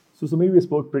So Sumit, we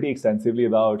spoke pretty extensively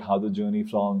about how the journey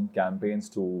from campaigns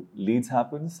to leads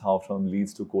happens, how from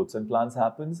leads to quotes and plans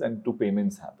happens, and to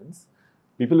payments happens.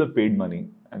 People have paid money,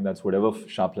 and that's whatever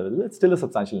sharp level. It's still a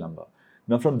substantial number.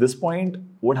 Now, from this point,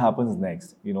 what happens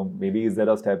next? Maybe is there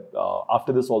a step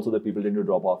after this also that people tend to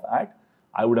drop off at?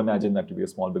 I would imagine that to be a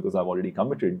small because I've already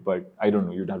committed, but I don't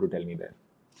know. You'd have to tell me there.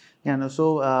 Yeah, no.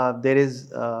 So there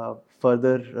is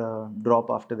further drop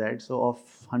after that. So of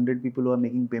 100 people who are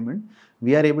making payment,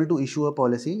 we are able to issue a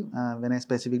policy. When I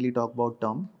specifically talk about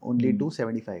term, only to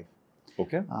 75.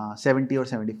 Okay. 70 or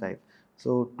 75.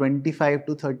 So 25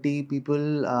 to 30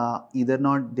 people either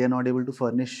they are not able to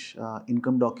furnish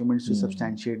income documents to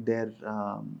substantiate their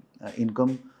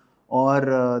income,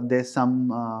 or there's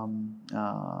some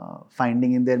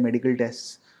finding in their medical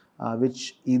tests,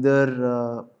 which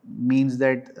either means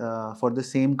that for the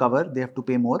same cover they have to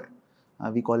pay more.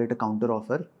 We call it a counter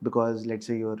offer, because let's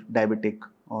say you're diabetic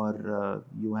or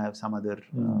you have some other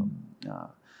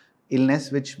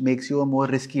illness which makes you a more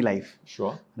risky life.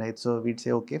 Sure. Right. So we'd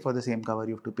say, okay, for the same cover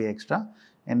you have to pay extra.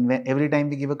 And every time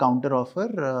we give a counter offer,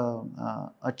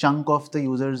 a chunk of the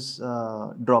users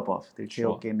drop off. They'd say,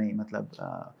 okay, nahi, matlab.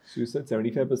 So you said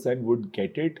 75% would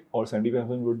get it, or 75%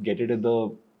 would get it at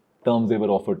the terms they were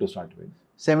offered to start with?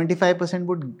 75%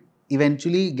 would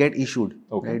eventually get issued,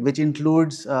 okay. Right, which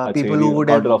includes people who would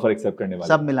have counter offer accept karne wale.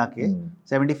 Sab mila ke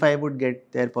 75 would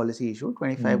get their policy issued,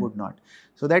 25 would not.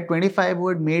 So that 25 who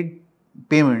had made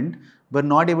payment but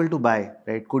not able to buy,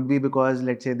 right? Could be because,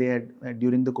 let's say, they had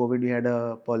during the COVID we had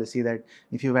a policy that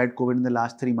if you've had COVID in the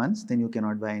last 3 months, then you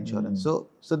cannot buy insurance. So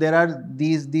there are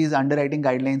these underwriting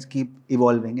guidelines keep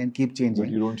evolving and keep changing. But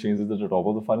you don't change it at the top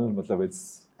of the funnel, matlab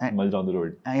it's much down the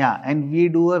road. Yeah, and we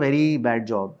do a very bad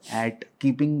job at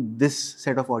keeping this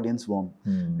set of audience warm,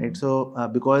 right? So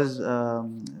because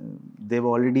they've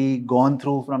already gone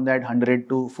through from that 100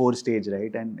 to 4 stage,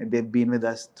 right? And they've been with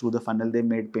us through the funnel, they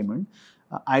made payment.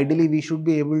 Ideally, we should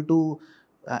be able to,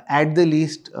 at the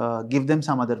least, give them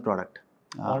some other product.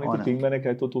 और नहीं तो 3 महीने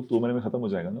कहे तो 2 महीने में खत्म हो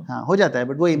जाएगा ना? हाँ, हो जाता है,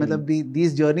 but वही मतलब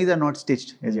these journeys are not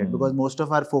stitched as yet, because most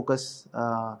of our focus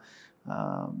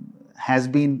has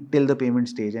been till the payment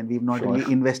stage, and we've not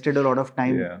really invested a lot of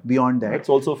time beyond that. It's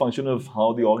also a function of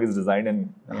how the org is designed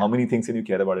and how many things can you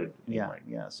care about it.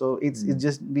 Yeah. So it's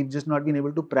just we've just not been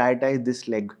able to prioritize this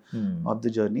leg of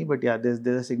the journey. But yeah, there's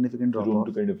a significant drop room off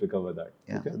to kind of recover that.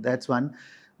 Yeah, okay. So that's one.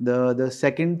 The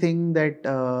second thing that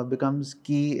becomes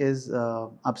key is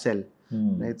upsell.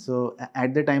 Right. So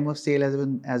at the time of sale,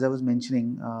 as I was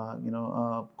mentioning,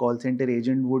 a call center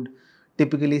agent would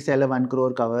typically sell a 1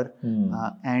 crore cover,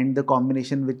 and the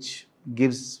combination which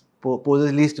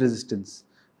poses least resistance,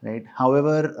 right?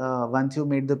 However, once you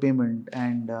made the payment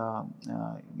and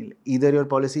either your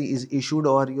policy is issued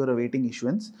or you're awaiting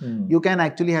issuance, you can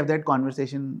actually have that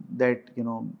conversation that,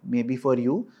 maybe for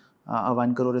you, a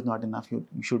 1 crore is not enough. You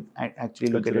should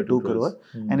actually look at a 2 crore,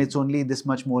 and it's only this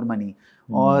much more money.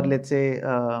 Or let's say,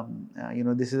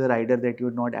 this is a rider that you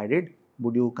had not added.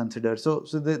 Would you consider? So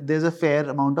there's a fair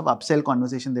amount of upsell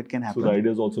conversation that can happen. So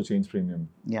riders also change premium.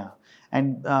 Yeah.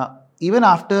 And even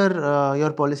after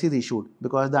your policy is issued,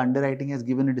 because the underwriting has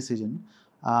given a decision,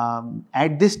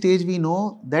 at this stage we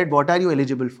know that what are you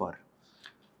eligible for.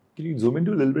 Can you zoom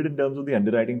into a little bit in terms of the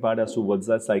underwriting part as to what's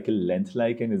that cycle length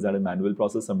like, and is that a manual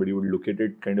process? Somebody would look at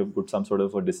it, kind of put some sort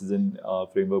of a decision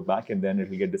framework back, and then it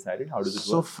will get decided? How does it work?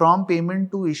 So from payment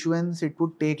to issuance, it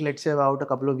would take, let's say, about a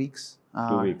couple of weeks.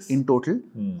 2 weeks. In total.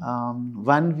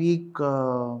 1 week,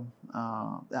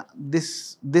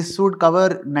 this would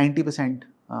cover 90%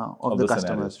 of the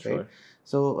customers, scenario, right? Sure.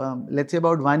 So let's say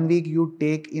about 1 week you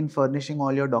take in furnishing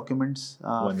all your documents,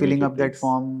 filling up that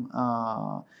form,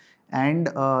 and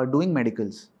doing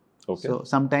medicals. Okay. So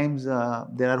sometimes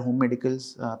there are home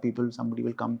medicals. Somebody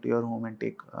will come to your home and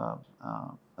take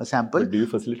a sample. But do you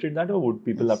facilitate that, or would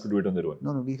people have to do it on their own?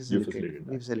 No, we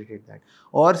facilitate that.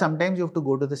 Or sometimes you have to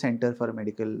go to the center for a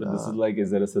medical. But this is like, is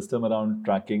there a system around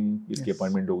tracking? Iski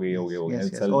appointment ho gayi.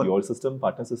 It's your system,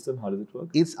 partner system. How does it work?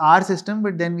 It's our system,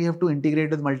 but then we have to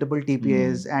integrate with multiple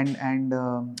TPAs, and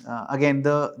again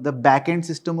the back end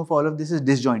system of all of this is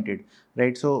disjointed,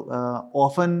 right? So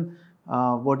often.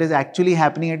 What is actually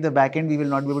happening at the back end, we will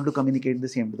not be able to communicate the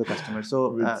same to the customer.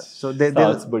 So, there's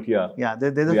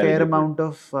a fair amount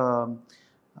of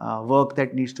work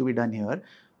that needs to be done here.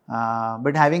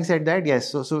 But having said that, yes.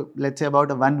 So let's say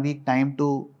about a 1 week time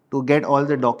to get all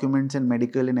the documents and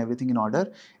medical and everything in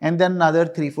order, and then another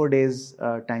 3-4 days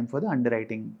time for the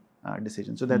underwriting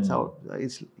decision. So that's how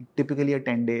it's typically a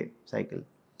 10-day cycle.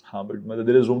 But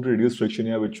there is room to reduce friction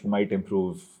here, which might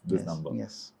improve this number.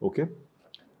 Yes. Okay.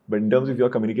 But in terms of your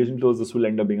communication flows, this will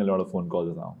end up being a lot of phone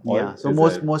calls now. Yeah. So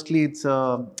mostly it's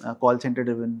a call center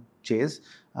driven chase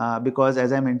because,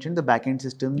 as I mentioned, the backend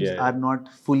systems are not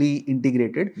fully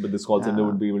integrated. But this call center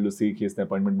would be able to see he has an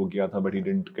appointment booked kiya tha, but he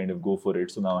didn't kind of go for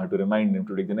it. So now I have to remind him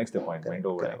to take the next appointment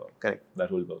or whatever. Correct. That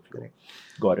whole workflow.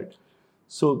 Got it.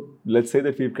 So let's say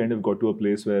that we've kind of got to a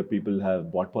place where people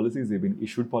have bought policies, they've been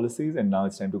issued policies, and now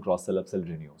it's time to cross-sell, upsell,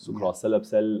 renew. So cross-sell,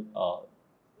 upsell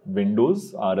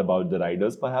windows are about the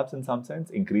riders perhaps in some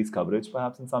sense, increased coverage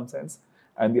perhaps in some sense,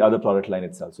 and the other product line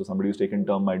itself. So somebody who's taken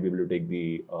term might be able to take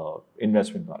the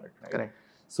investment product, right? Correct.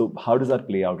 So how does that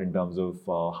play out in terms of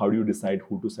how do you decide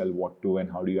who to sell what to,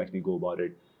 and how do you actually go about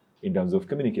it in terms of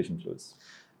communication flows?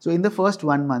 So in the first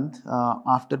 1 month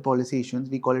after policy issuance,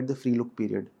 we call it the free look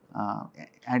period.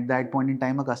 At that point in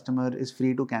time, a customer is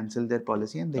free to cancel their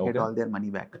policy and they get all their money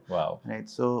back. Wow. Right.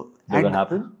 So does that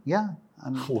happen? Yeah.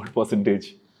 What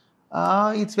percentage?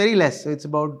 It's very less. So it's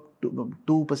about 2%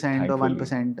 or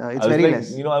 1%. It's very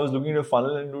less. I was looking at a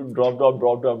funnel and it would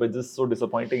drop. It's just so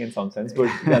disappointing in some sense. But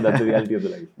yeah, that's the reality of the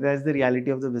life. That's the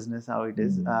reality of the business, how it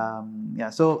is.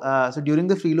 So during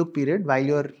the free look period, while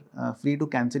you're free to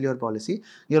cancel your policy,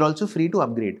 you're also free to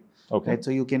upgrade. Okay. Right?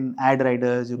 So you can add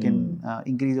riders, you can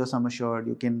increase your sum assured,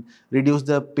 you can reduce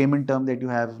the payment term that you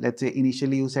have. Let's say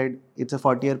initially you said it's a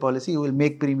 40-year policy, you will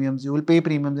make premiums, you will pay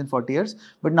premiums in 40 years,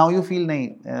 but now you feel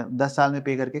nahi, 10 साल में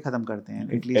pay करके खत्म करते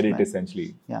हैं. At least edit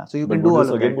essentially. Yeah, so you can do all of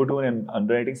that. But would this again go to an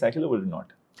underwriting cycle or will it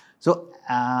not? So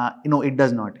no, it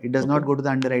does not. It does not go to the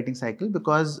underwriting cycle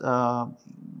because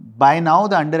by now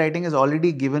the underwriting is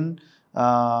already given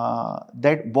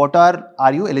that what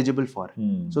are you eligible for.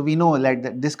 So we know like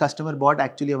that this customer bought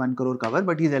actually a 1 crore cover,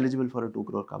 but he's eligible for a 2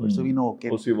 crore cover. So we know, okay.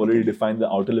 So you've already defined the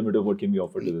outer limit of what can be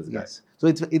offered to this guy. Yes. So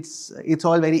it's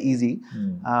all very easy.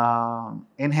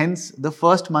 And hence the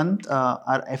first month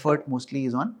our effort mostly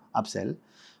is on upsell.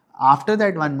 After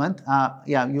that 1 month,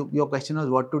 your question was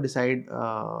what to decide,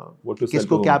 what to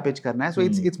kisko kya pitch karna hai. So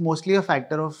it's mostly a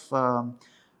factor of,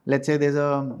 let's say there's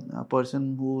a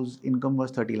person whose income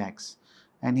was 30 lakhs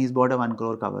and he's bought a 1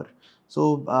 crore cover.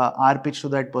 So our pitch to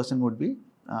that person would be,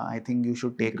 I think you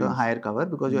should take a higher cover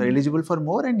because you're eligible for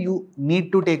more and you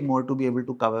need to take more to be able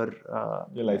to cover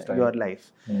your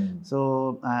life.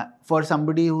 So for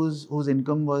somebody whose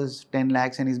income was 10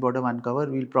 lakhs and he's bought a 1 cover,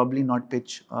 we'll probably not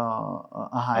pitch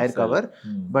a higher cover.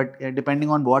 But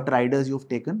depending on what riders you've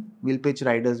taken, we'll pitch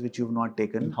riders which you've not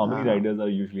taken. And how many riders are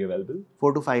usually available?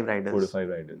 4 to 5 riders. 4 to 5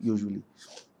 riders. Usually.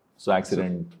 So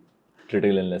accident,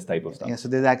 critical illness type of stuff. Yeah, so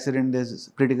there's accident, there's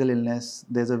critical illness,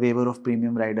 there's a waiver of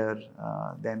premium rider,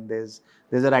 then there's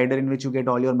a rider in which you get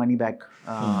all your money back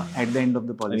at the end of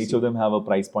the policy. And each of them have a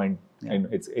price point, and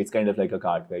it's kind of like a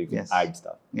card where you can add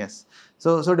stuff. Yes.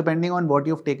 So depending on what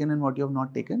you've taken and what you have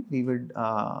not taken, we would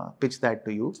pitch that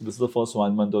to you. So this is the first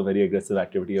 1 month of very aggressive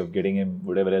activity of getting him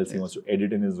whatever else he wants to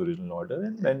edit in his original order,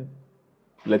 and then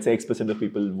let's say X% of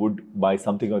people would buy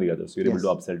something or the other. So you're able to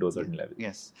upsell to a certain level.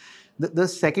 Yes. The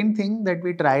second thing that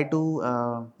we try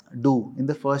to do in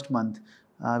the first month,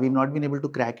 we've not been able to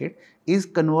crack it, is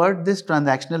convert this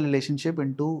transactional relationship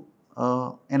into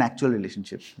an actual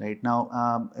relationship. Right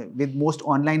now, with most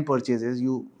online purchases,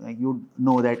 you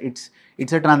know that it's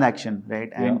a transaction,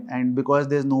 right? And because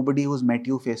there's nobody who's met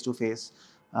you face to face,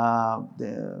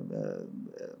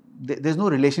 there's no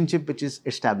relationship which is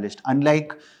established.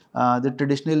 Unlike the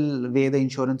traditional way the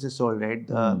insurance is sold, right?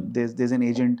 There's an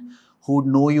agent who would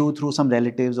know you through some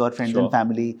relatives or friends and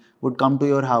family, would come to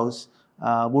your house,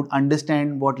 would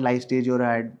understand what life stage you're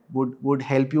at, would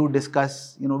help you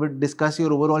discuss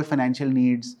your overall financial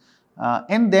needs,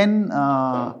 and then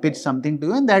pitch something to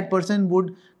you. And that person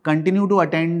would continue to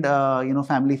attend,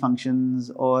 family functions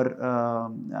or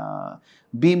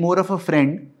be more of a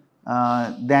friend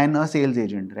than a sales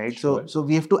agent, right? Sure. So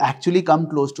we have to actually come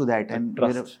close to that, and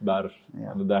trust bar,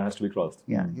 that has to be crossed.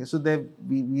 So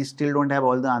we still don't have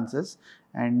all the answers,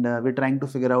 and we're trying to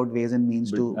figure out ways and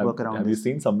means to work around this. Have you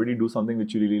seen somebody do something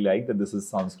which you really like, that this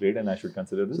sounds great and I should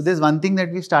consider this? So there's one thing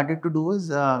that we've started to do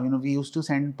is, we used to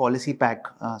send policy pack.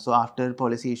 So after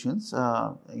policy issuance,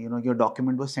 your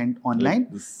document was sent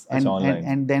online,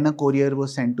 and then a courier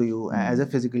was sent to you as a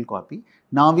physical copy.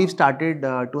 Now we've started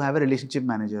to have a relationship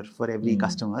manager for every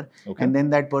customer, and then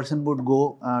that person would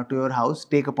go to your house,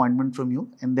 take appointment from you,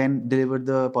 and then deliver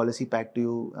the policy pack to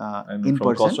you and in from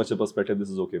person. A cost structure perspective, this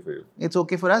is okay for you. It's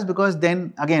okay for us because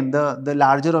then again the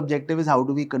larger objective is how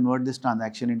do we convert this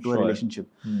transaction into a relationship,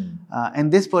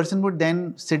 and this person would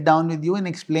then sit down with you and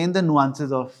explain the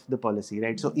nuances of the policy,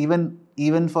 right? So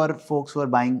even for folks who are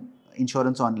buying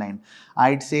insurance online,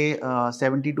 I'd say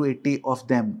 70 to 80 of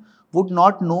them would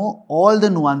not know all the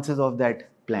nuances of that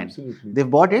plan. Absolutely.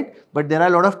 They've bought it, but there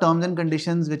are a lot of terms and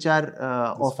conditions which are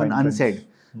often fine prints. unsaid.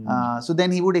 So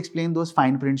then he would explain those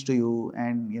fine prints to you,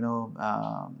 and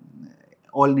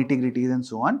all nitty-gritties and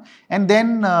so on. And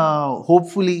then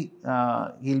hopefully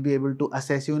he'll be able to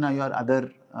assess you on your other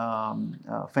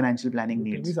financial planning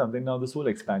Tell me needs. something now, this whole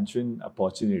expansion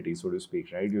opportunity, so to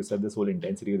speak, right? You said this whole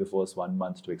intensity of the first 1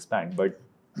 month to expand, but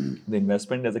the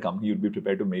investment as a company you'd be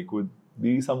prepared to make would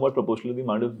be somewhat proportional to the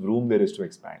amount of room there is to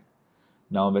expand.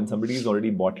 Now, when somebody has already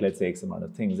bought, let's say, X amount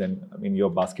of things, and I mean, your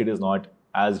basket is not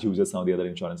as huge as some of the other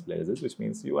insurance players is, which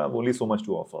means you have only so much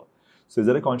to offer. So is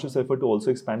there a conscious effort to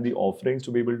also expand the offerings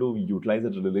to be able to utilize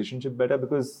that relationship better?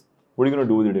 Because what are you going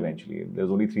to do with it eventually? There's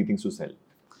only 3 things to sell.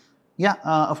 Yeah,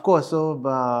 of course. So,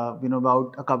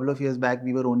 about a couple of years back,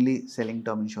 we were only selling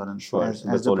term insurance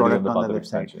as the product on the website.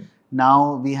 Expansion.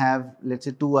 Now we have, let's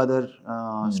say, 2 other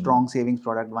strong savings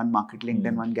product, one market linked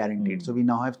and one guaranteed. So we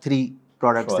now have 3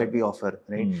 products that we offer,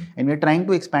 right? And we're trying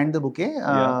to expand the bouquet.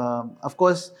 Of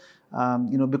course,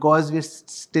 because we're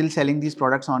still selling these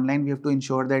products online, we have to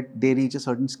ensure that they reach a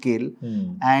certain scale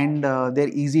and they're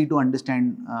easy to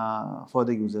understand for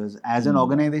the users. As an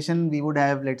organization, we would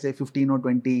have, let's say, 15 or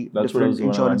 20 different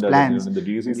insurance plans. On the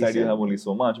D2C side, you have only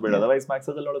so much, but otherwise, Max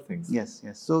has a lot of things. Yes.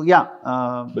 So, yeah.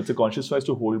 But it's a conscious choice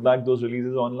to hold back those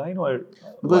releases online, or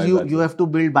because you have to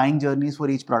build buying journeys for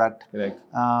each product. Correct.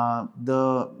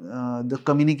 The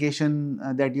communication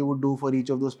that you would do for each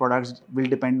of those products will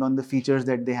depend on the features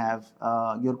that they have.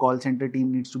 Your call center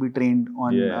team needs to be trained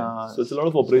on. So it's a lot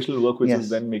of operational work, which is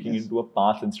then making into a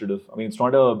path instead of. I mean, it's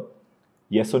not a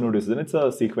yes or no decision; it's a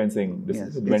sequencing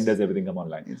decision. When does everything come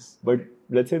online? Yes. But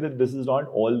let's say that this is not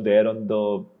all there on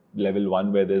the level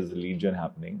 1 where there's lead gen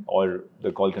happening or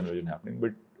the call conversion happening,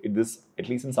 but it is at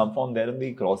least in some form there on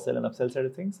the cross sell and upsell side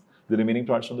of things. The remaining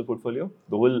products from the portfolio,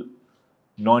 the whole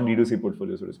non D2C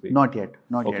portfolio, so to speak. Not yet,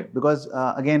 yet, because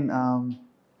again.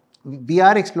 We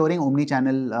are exploring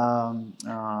omni-channel I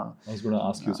was going to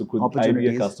ask you, so could I be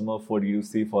a customer for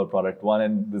D2C for product 1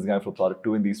 and this guy for product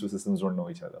 2 and these 2 systems don't know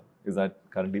each other? Is that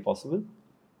currently possible?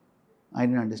 I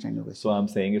didn't understand your question. So I'm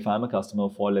saying if I'm a customer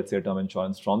for, let's say, a term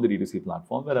insurance from the D2C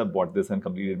platform where I bought this and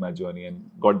completed my journey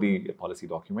and got the policy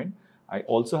document, I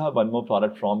also have one more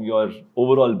product from your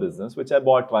overall business, which I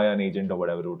bought via an agent or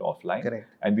whatever route offline. Correct.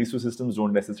 And these 2 systems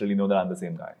don't necessarily know that I'm the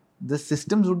same guy. The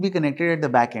systems would be connected at the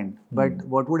back end, but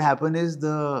what would happen is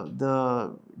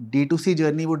the D2C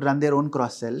journey would run their own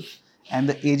cross sell, and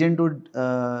the agent would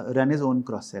run his own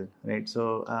cross sell, right?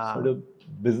 So, at a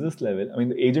business level, I mean,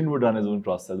 the agent would run his own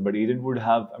cross sell, but agent would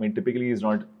have, I mean, typically he's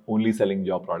not only selling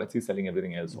your products, he's selling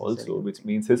everything else also, which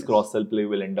means his cross sell play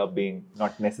will end up being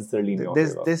not necessarily in your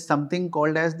favor. There's something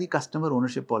called as the customer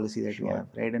ownership policy that we have,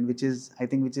 right? And which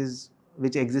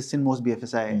exists in most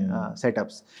BFSI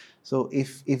setups. So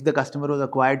if the customer was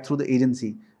acquired through the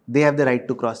agency, they have the right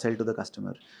to cross-sell to the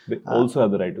customer. They also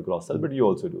have the right to cross-sell, but you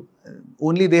also do.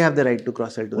 Only they have the right to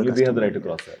cross-sell to the customer. Only they have the right to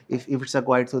cross-sell. If it's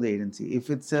acquired through the agency.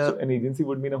 If it's so an agency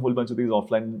would mean a whole bunch of these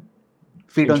offline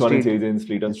feet insurance on agents,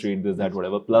 fleet on street, this, that,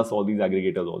 whatever, plus all these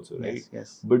aggregators also, right?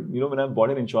 Yes. But when I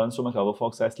bought an insurance from a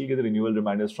CoverFox, I still get the renewal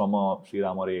reminders from a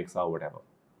Shriram or AXA or whatever.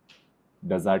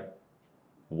 Does that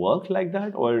work like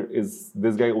that, or is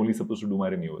this guy only supposed to do my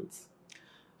renewals?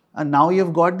 Now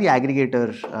you've got the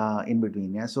aggregator in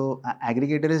between. Yeah, so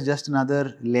aggregator is just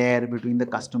another layer between the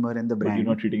customer and the brand. But you're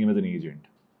not treating him as an agent,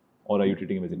 or are you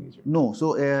treating him as an agent? No.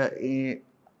 So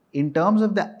in terms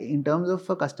of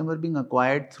a customer being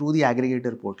acquired through the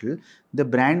aggregator portal, the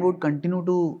brand would continue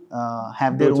to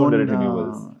have their own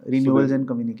renewals and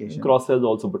communication. Cross sells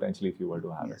also potentially if you were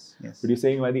to have it. Yes. But you're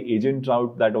saying by the agent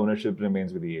route, that ownership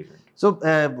remains with the agent. So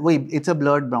it's a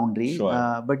blurred boundary.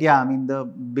 Sure. But yeah, I mean, the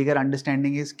bigger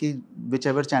understanding is that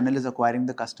whichever channel is acquiring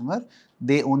the customer,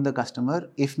 they own the customer,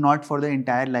 if not for the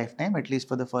entire lifetime, at least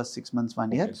for the first 6 months,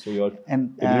 1 year. So your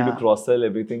ability to cross-sell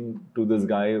everything to this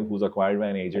guy who's acquired by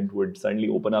an agent would suddenly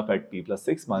open up at T plus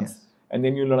 6 months. Yes. And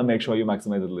then you'll want to make sure you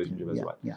maximize the relationship as well. Yeah.